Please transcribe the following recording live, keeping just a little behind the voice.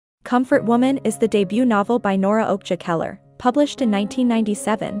Comfort Woman is the debut novel by Nora Okja Keller, published in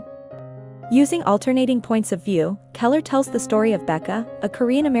 1997. Using alternating points of view, Keller tells the story of Beccah, a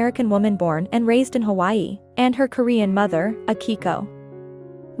Korean-American woman born and raised in Hawaii, and her Korean mother, Akiko.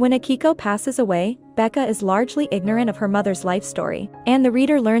 When Akiko passes away, Beccah is largely ignorant of her mother's life story, and the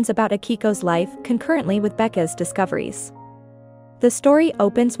reader learns about Akiko's life concurrently with Beccah's discoveries. The story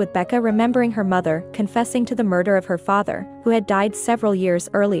opens with Beccah remembering her mother confessing to the murder of her father, who had died several years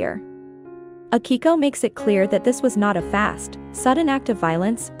earlier. Akiko makes it clear that this was not a fast, sudden act of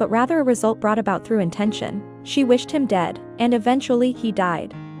violence but rather a result brought about through intention. She wished him dead, and eventually he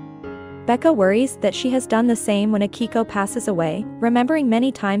died. Beccah worries that she has done the same when Akiko passes away, remembering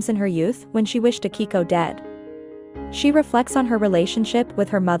many times in her youth when she wished Akiko dead. She reflects on her relationship with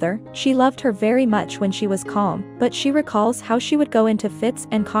her mother. She loved her very much when she was calm, but she recalls how she would go into fits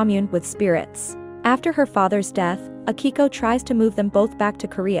and commune with spirits. After her father's death, Akiko tries to move them both back to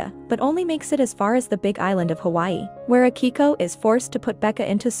Korea, but only makes it as far as the big island of Hawaii, where Akiko is forced to put Beccah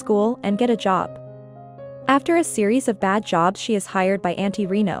into school and get a job. After a series of bad jobs, she is hired by Auntie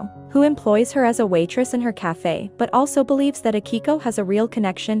Reno, who employs her as a waitress in her cafe but also believes that Akiko has a real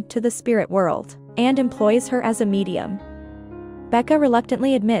connection to the spirit world, and employs her as a medium. Beccah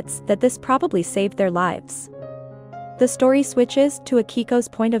reluctantly admits that this probably saved their lives. The story switches to Akiko's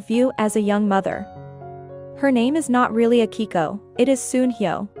point of view as a young mother. Her name is not really Akiko, it is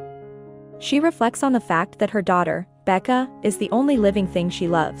Sunhyo. She reflects on the fact that her daughter, Beccah, is the only living thing she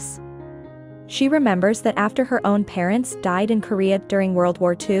loves. She remembers that after her own parents died in Korea during World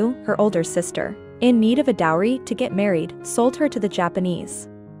War II, her older sister, in need of a dowry to get married, sold her to the Japanese.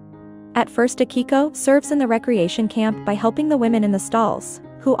 At first, Akiko serves in the recreation camp by helping the women in the stalls,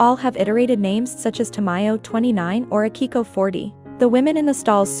 who all have iterated names such as Tamayo 29 or Akiko 40. The women in the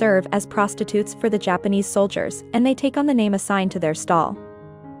stalls serve as prostitutes for the Japanese soldiers, and they take on the name assigned to their stall.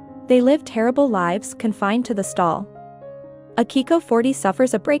 They live terrible lives confined to the stall. Akiko 40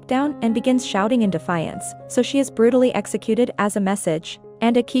 suffers a breakdown and begins shouting in defiance, so she is brutally executed as a message,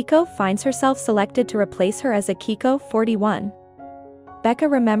 and Akiko finds herself selected to replace her as Akiko 41.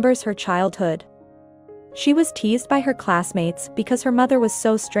 Beccah remembers her childhood. She was teased by her classmates because her mother was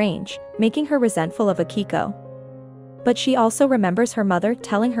so strange, making her resentful of Akiko. But she also remembers her mother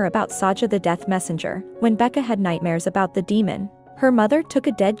telling her about Saja the Death Messenger. When Beccah had nightmares about the demon, her mother took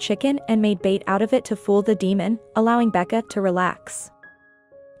a dead chicken and made bait out of it to fool the demon, allowing Beccah to relax.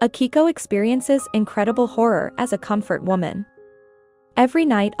 Akiko experiences incredible horror as a comfort woman. Every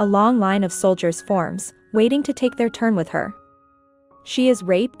night a long line of soldiers forms, waiting to take their turn with her. She is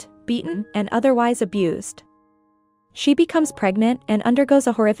raped, beaten, and otherwise abused. She becomes pregnant and undergoes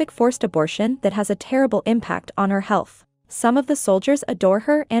a horrific forced abortion that has a terrible impact on her health. Some of the soldiers adore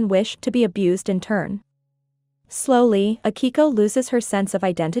her and wish to be abused in turn. Slowly, Akiko loses her sense of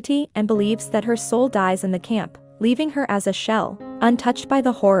identity and believes that her soul dies in the camp, leaving her as a shell, untouched by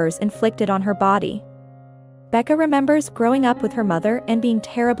the horrors inflicted on her body. Beccah remembers growing up with her mother and being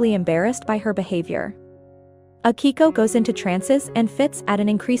terribly embarrassed by her behavior. Akiko goes into trances and fits at an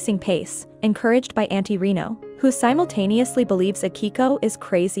increasing pace, encouraged by Auntie Reno, who simultaneously believes Akiko is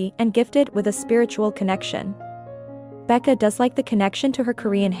crazy and gifted with a spiritual connection. Beccah does like the connection to her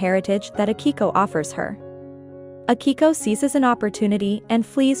Korean heritage that Akiko offers her. Akiko seizes an opportunity and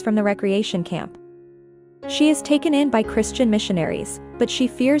flees from the recreation camp. She is taken in by Christian missionaries, but she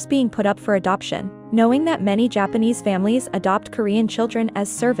fears being put up for adoption, knowing that many Japanese families adopt Korean children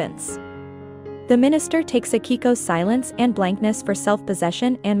as servants. The minister takes Akiko's silence and blankness for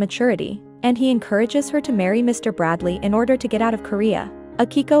self-possession and maturity, and he encourages her to marry Mr. Bradley in order to get out of Korea.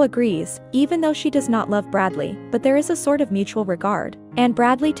 Akiko agrees, even though she does not love Bradley, but there is a sort of mutual regard, and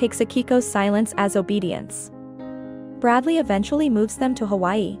Bradley takes Akiko's silence as obedience. Bradley eventually moves them to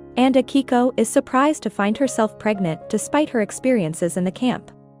Hawaii, and Akiko is surprised to find herself pregnant despite her experiences in the camp.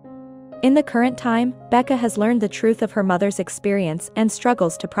 In the current time, Beccah has learned the truth of her mother's experience and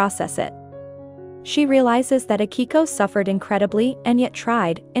struggles to process it. She realizes that Akiko suffered incredibly and yet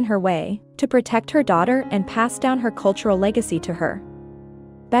tried, in her way, to protect her daughter and pass down her cultural legacy to her.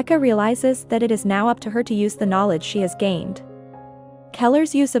 Beccah realizes that it is now up to her to use the knowledge she has gained.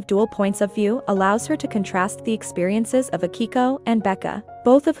 Keller's use of dual points of view allows her to contrast the experiences of Akiko and Beccah,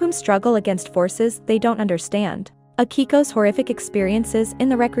 both of whom struggle against forces they don't understand. Akiko's horrific experiences in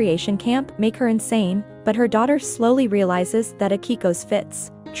the recreation camp make her insane, but her daughter slowly realizes that Akiko's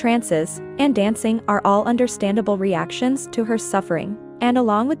fits, trances, and dancing are all understandable reactions to her suffering, and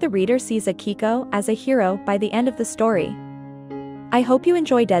along with the reader sees Akiko as a hero by the end of the story. I hope you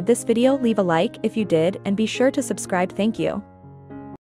enjoyed this video. Leave a like if you did and be sure to subscribe. Thank you.